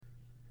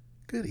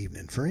Good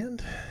evening,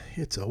 friend.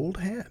 It's Old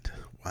Hat,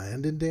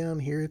 winding down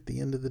here at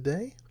the end of the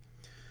day.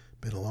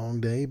 Been a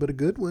long day, but a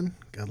good one.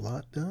 Got a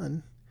lot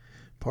done.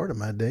 Part of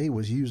my day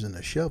was using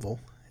a shovel,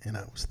 and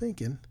I was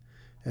thinking,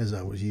 as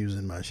I was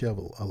using my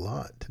shovel a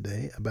lot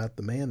today, about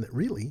the man that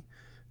really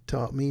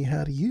taught me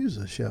how to use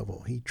a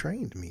shovel. He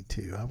trained me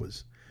to. I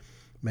was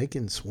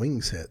making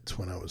swing sets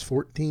when I was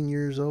 14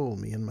 years old,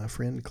 me and my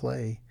friend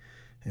Clay,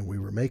 and we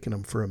were making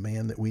them for a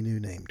man that we knew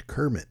named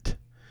Kermit.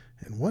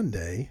 And one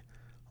day,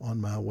 on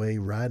my way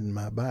riding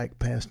my bike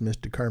past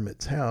Mr.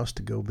 Kermit's house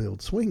to go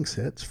build swing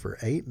sets for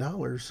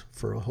 $8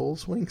 for a whole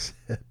swing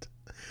set,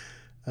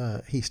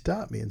 he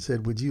stopped me and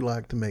said, "Would you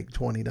like to make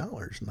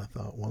 $20?" And I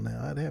thought, well, now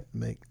I'd have to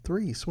make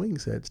 3 swing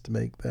sets to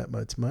make that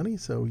much money.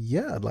 So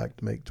yeah, I'd like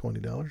to make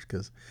 $20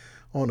 because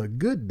on a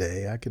good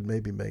day, I could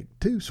maybe make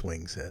 2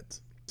 swing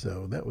sets.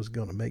 So that was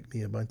going to make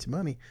me a bunch of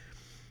money.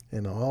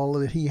 And all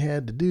that he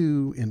had to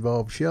do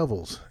involved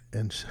shovels.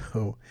 And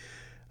so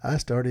I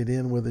started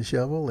in with a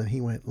shovel, and he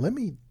went, "Let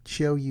me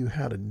show you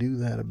how to do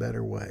that a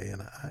better way."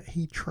 And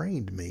he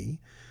trained me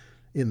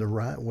in the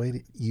right way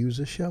to use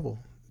a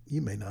shovel.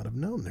 You may not have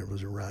known there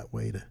was a right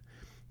way to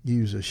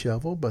use a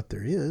shovel, but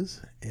there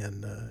is,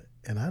 and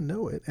I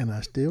know it, and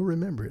I still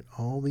remember it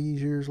all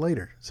these years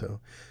later. So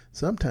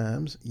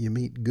sometimes you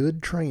meet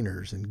good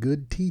trainers and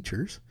good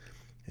teachers,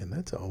 and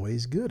that's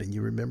always good, and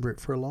you remember it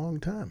for a long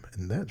time,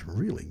 and that's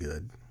really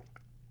good.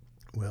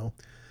 Well,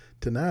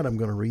 tonight I'm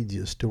going to read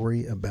you a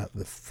story about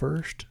the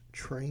first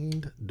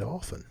trained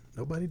dolphin.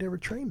 Nobody had ever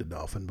trained a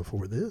dolphin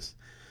before this.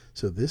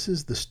 So this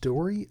is the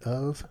story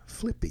of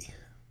Flippy.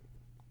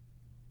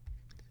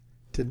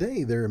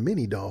 Today there are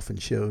many dolphin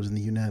shows in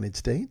the United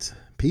States.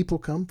 People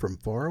come from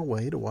far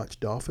away to watch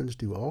dolphins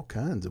do all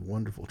kinds of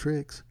wonderful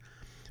tricks.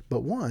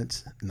 But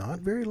once, not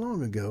very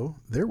long ago,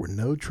 there were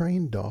no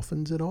trained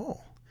dolphins at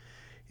all.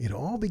 It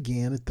all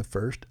began at the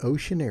first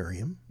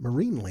oceanarium,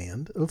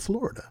 Marineland of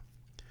Florida.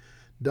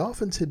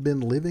 Dolphins had been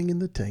living in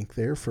the tank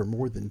there for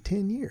more than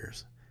 10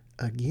 years.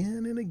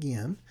 Again and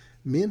again,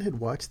 men had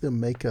watched them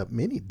make up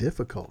many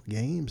difficult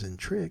games and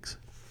tricks.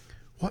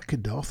 What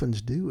could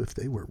dolphins do if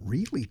they were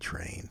really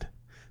trained?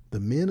 The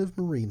men of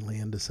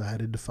Marineland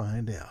decided to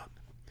find out.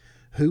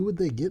 Who would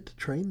they get to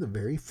train the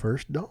very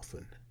first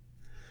dolphin?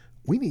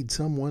 "We need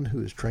someone who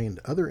has trained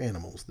other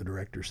animals," the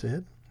director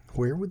said.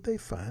 Where would they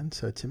find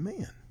such a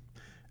man?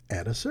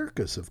 At a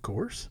circus, of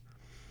course.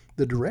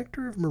 The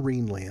director of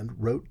Marineland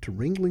wrote to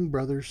Ringling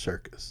Brothers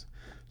Circus.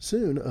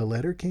 Soon a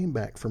letter came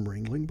back from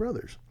Ringling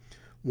Brothers.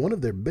 One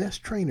of their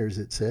best trainers,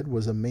 it said,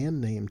 was a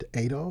man named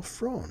Adolf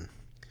Fron.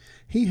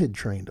 He had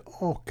trained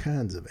all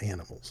kinds of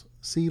animals: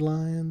 sea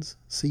lions,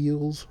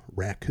 seals,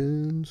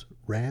 raccoons,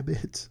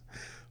 rabbits,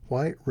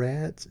 white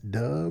rats,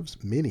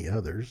 doves, many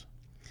others.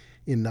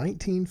 In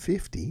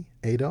 1950,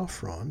 Adolf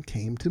Fron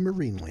came to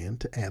Marineland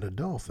to add a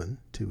dolphin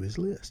to his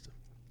list.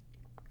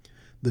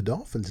 The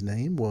dolphin's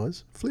name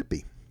was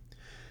Flippy.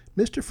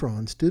 Mr.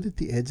 Fron stood at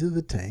the edge of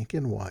the tank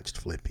and watched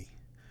Flippy.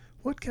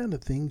 What kind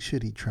of things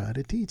should he try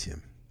to teach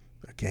him?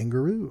 A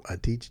kangaroo, I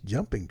teach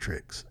jumping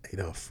tricks,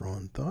 Adolf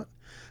Fron thought.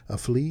 A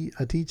flea,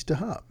 I teach to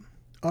hop.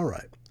 All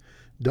right,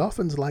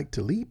 dolphins like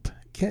to leap,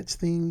 catch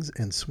things,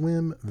 and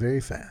swim very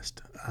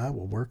fast. I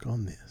will work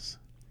on this.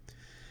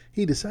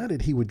 He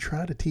decided he would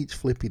try to teach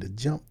Flippy to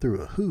jump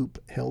through a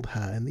hoop held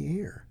high in the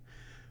air.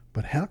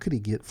 But how could he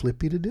get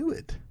Flippy to do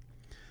it?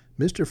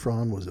 Mr.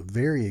 Fron was a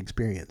very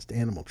experienced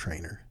animal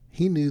trainer.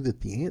 He knew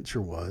that the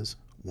answer was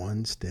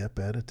one step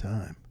at a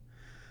time.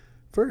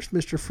 First,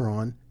 Mr.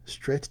 Fron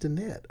stretched a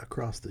net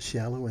across the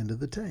shallow end of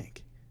the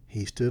tank.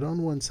 He stood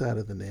on one side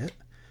of the net.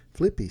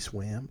 Flippy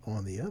swam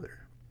on the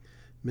other.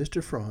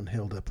 Mr. Fron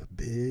held up a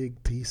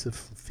big piece of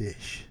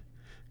fish.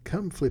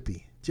 "Come,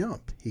 Flippy,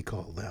 jump," he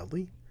called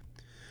loudly.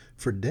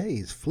 For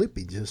days,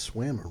 Flippy just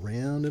swam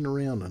around and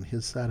around on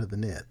his side of the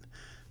net,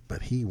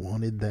 but he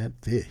wanted that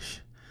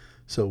fish.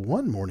 So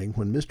one morning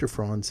when Mr.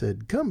 Fron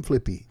said, "Come,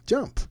 Flippy,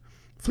 jump,"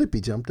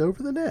 Flippy jumped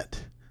over the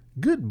net.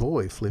 "Good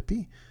boy,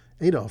 Flippy,"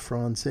 Adolf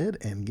Fron said,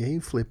 and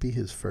gave Flippy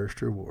his first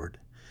reward.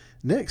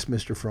 Next,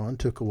 Mr. Fron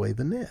took away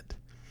the net.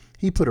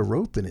 He put a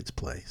rope in its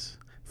place.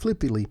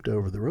 Flippy leaped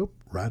over the rope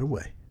right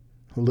away.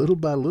 Little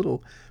by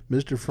little,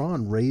 Mr.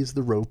 Fron raised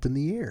the rope in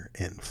the air,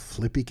 and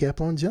Flippy kept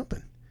on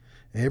jumping.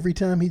 Every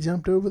time he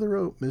jumped over the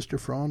rope, Mr.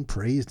 Fron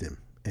praised him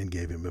and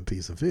gave him a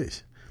piece of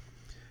fish.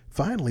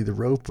 Finally, the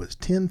rope was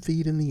 10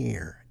 feet in the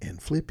air,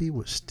 and Flippy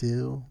was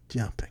still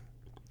jumping.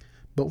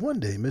 But one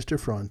day, Mr.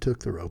 Fron took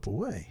the rope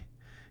away.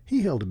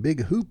 He held a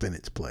big hoop in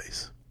its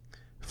place.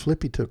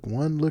 Flippy took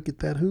one look at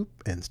that hoop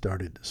and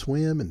started to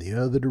swim in the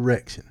other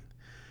direction.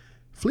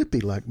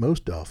 Flippy, like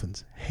most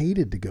dolphins,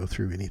 hated to go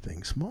through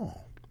anything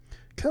small.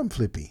 "Come,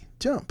 Flippy,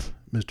 jump,"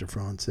 Mr.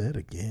 Fron said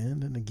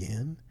again and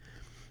again.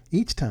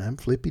 Each time,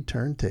 Flippy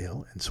turned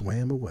tail and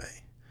swam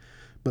away.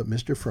 But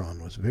Mr.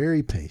 Fron was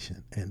very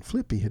patient, and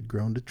Flippy had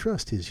grown to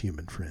trust his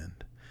human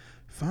friend.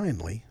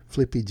 Finally,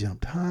 Flippy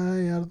jumped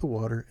high out of the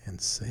water and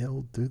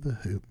sailed through the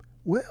hoop.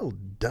 "Well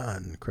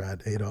done,"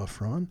 cried Adolf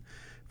Fron.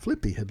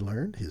 Flippy had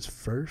learned his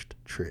first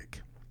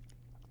trick.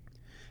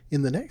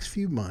 In the next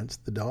few months,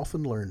 the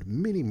dolphin learned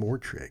many more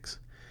tricks.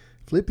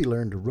 Flippy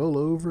learned to roll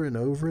over and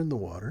over in the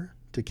water,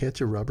 to catch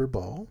a rubber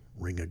ball,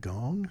 ring a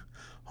gong,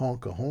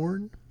 honk a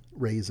horn,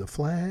 raise a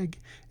flag,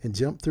 and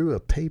jump through a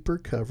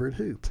paper-covered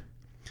hoop.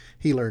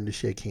 He learned to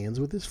shake hands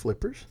with his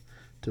flippers,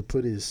 to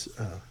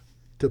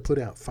put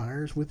out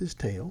fires with his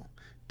tail,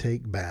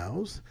 take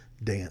bows,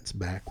 dance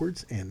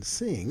backwards, and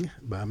sing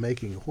by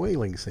making a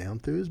wailing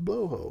sound through his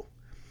blowhole.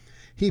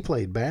 He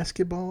played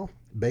basketball,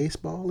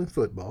 baseball, and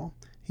football.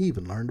 He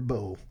even learned to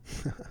bowl.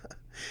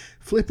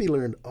 Flippy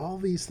learned all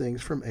these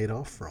things from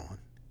Adolf Fraun,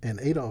 and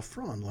Adolf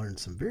Fraun learned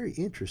some very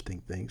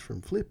interesting things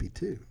from Flippy,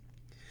 too.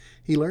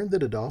 He learned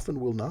that a dolphin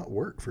will not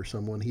work for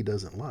someone he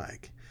doesn't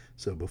like,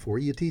 so before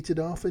you teach a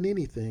dolphin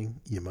anything,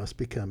 you must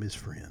become his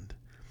friend.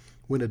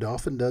 When a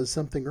dolphin does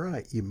something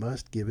right, you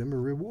must give him a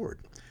reward.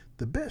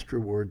 The best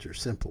rewards are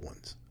simple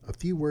ones, a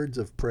few words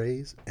of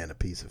praise and a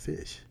piece of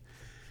fish.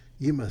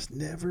 You must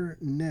never,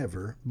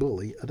 never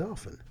bully a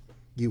dolphin.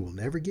 You will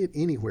never get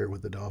anywhere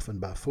with a dolphin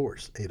by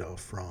force,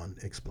 Adolf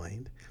Fraun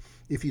explained.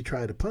 If you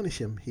try to punish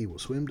him, he will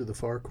swim to the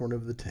far corner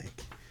of the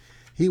tank.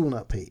 He will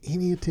not pay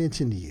any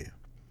attention to you.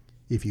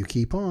 If you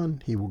keep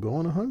on, he will go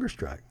on a hunger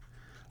strike.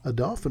 A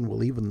dolphin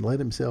will even let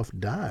himself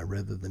die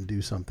rather than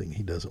do something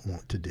he doesn't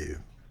want to do.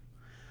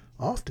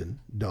 Often,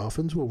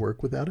 dolphins will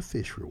work without a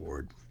fish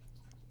reward.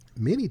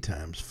 Many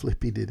times,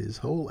 Flippy did his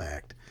whole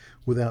act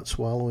without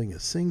swallowing a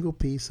single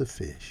piece of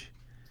fish.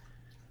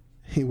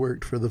 He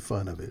worked for the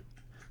fun of it.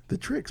 The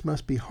tricks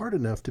must be hard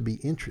enough to be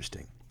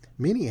interesting.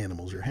 Many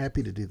animals are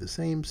happy to do the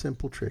same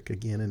simple trick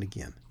again and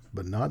again,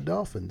 but not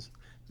dolphins.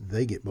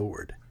 They get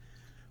bored.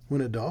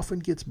 When a dolphin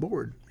gets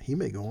bored, he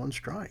may go on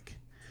strike.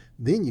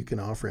 Then you can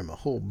offer him a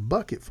whole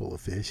bucket full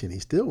of fish and he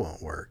still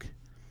won't work.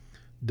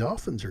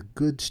 Dolphins are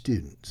good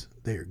students.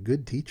 They are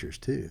good teachers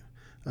too.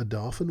 A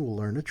dolphin will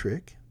learn a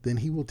trick, then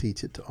he will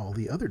teach it to all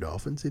the other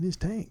dolphins in his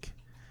tank.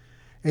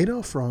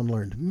 Adolf Fraun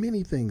learned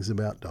many things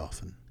about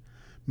dolphins.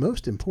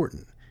 Most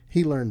important,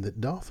 he learned that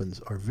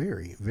dolphins are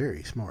very,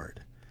 very smart.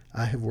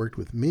 I have worked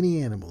with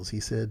many animals, he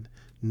said.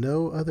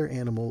 No other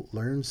animal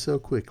learns so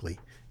quickly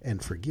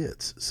and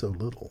forgets so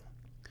little.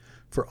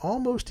 For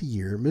almost a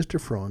year, Mr.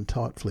 Fraun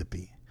taught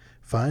Flippy.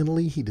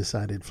 Finally, he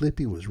decided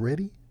Flippy was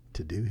ready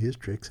to do his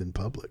tricks in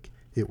public.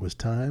 It was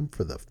time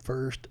for the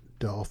first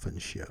dolphin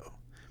show.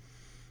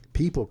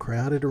 People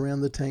crowded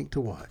around the tank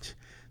to watch.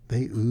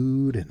 They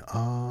oohed and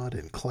awed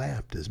and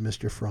clapped as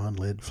Mr. Fraun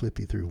led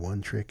Flippy through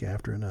one trick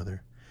after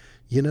another.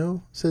 You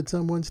know, said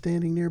someone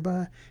standing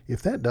nearby,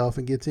 if that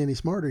dolphin gets any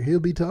smarter,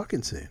 he'll be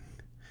talking soon.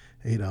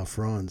 Adolf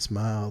Fraun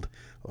smiled.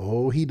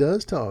 Oh, he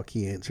does talk,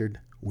 he answered.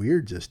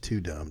 We're just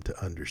too dumb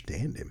to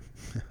understand him.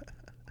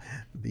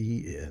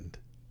 The end.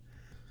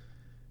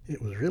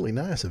 It was really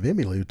nice of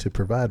Emmylou to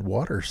provide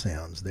water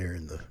sounds there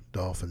in the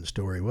dolphin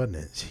story, wasn't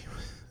it?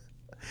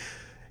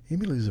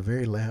 Emmylou's a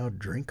very loud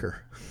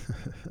drinker.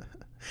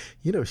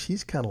 You know,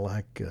 she's kind of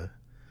like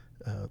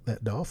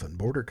that dolphin.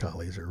 Border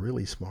collies are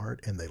really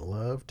smart and they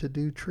love to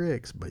do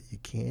tricks, but you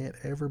can't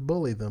ever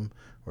bully them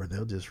or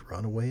they'll just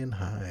run away and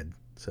hide.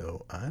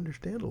 So I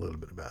understand a little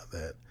bit about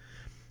that.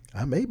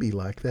 I may be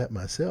like that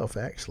myself,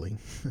 actually.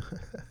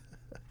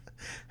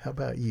 How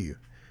about you?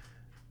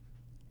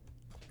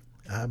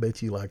 I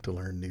bet you like to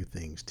learn new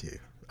things too.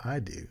 I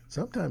do.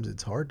 Sometimes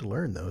it's hard to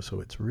learn though,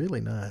 so it's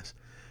really nice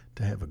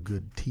to have a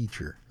good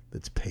teacher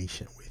that's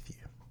patient with you.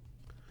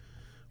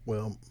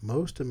 Well,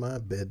 most of my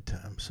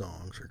bedtime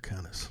songs are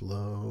kind of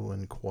slow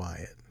and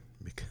quiet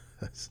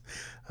because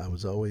I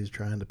was always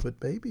trying to put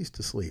babies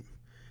to sleep,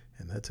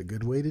 and that's a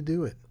good way to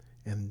do it.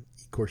 And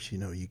of course, you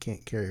know, you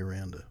can't carry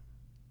around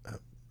a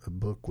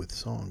book with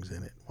songs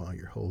in it while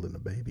you're holding a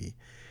baby.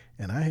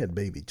 And I had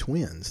baby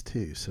twins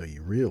too, so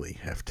you really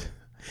have to,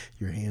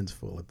 your hands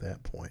full at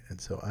that point. And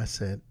so I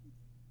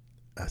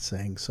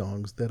sang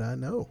songs that I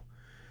know.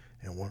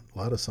 And a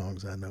lot of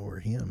songs I know are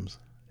hymns.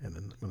 And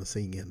I'm going to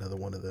sing you another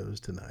one of those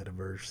tonight, a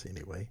verse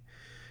anyway.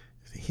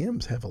 The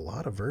hymns have a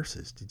lot of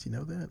verses. Did you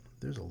know that?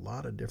 There's a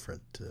lot of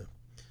different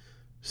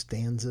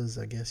stanzas,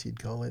 I guess you'd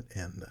call it.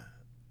 And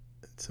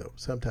so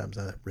sometimes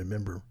I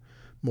remember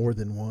more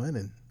than one.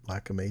 And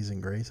like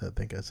Amazing Grace, I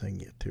think I sang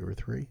it 2 or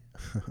 3.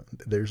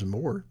 There's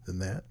more than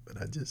that,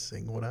 but I just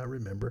sing what I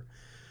remember.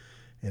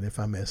 And if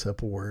I mess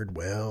up a word,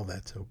 well,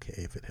 that's okay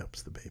if it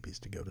helps the babies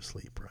to go to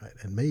sleep, right?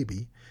 And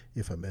maybe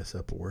if I mess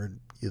up a word,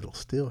 it'll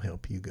still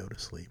help you go to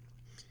sleep.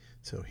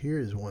 So here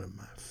is one of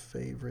my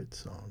favorite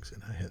songs,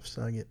 and I have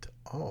sung it to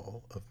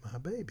all of my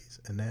babies.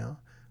 And now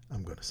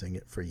I'm going to sing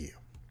it for you.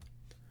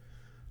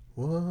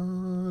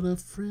 What a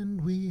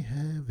friend we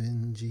have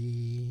in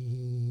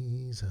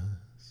Jesus,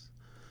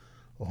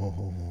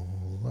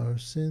 all our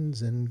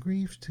sins and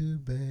griefs to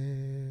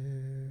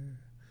bear.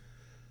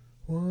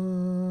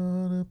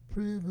 What a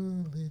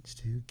privilege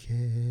to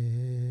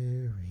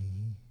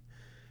carry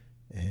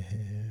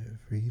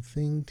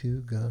everything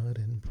to God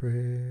in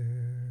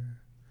prayer.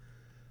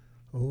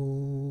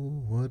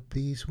 Oh, what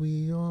peace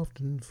we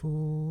often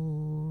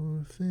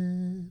forfeit.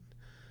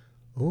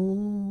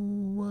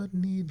 Oh, what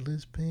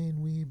needless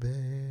pain we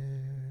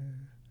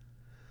bear.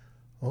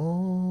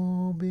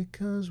 All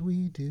because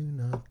we do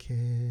not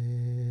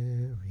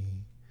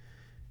carry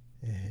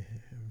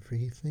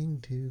everything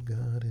to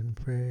God in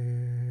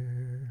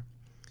prayer.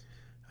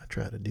 I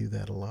try to do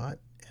that a lot,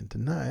 and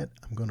tonight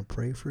I'm going to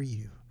pray for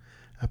you.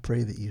 I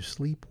pray that you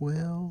sleep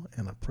well,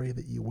 and I pray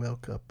that you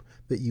wake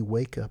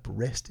up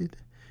rested,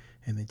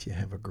 and that you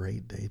have a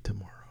great day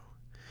tomorrow.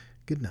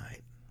 Good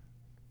night.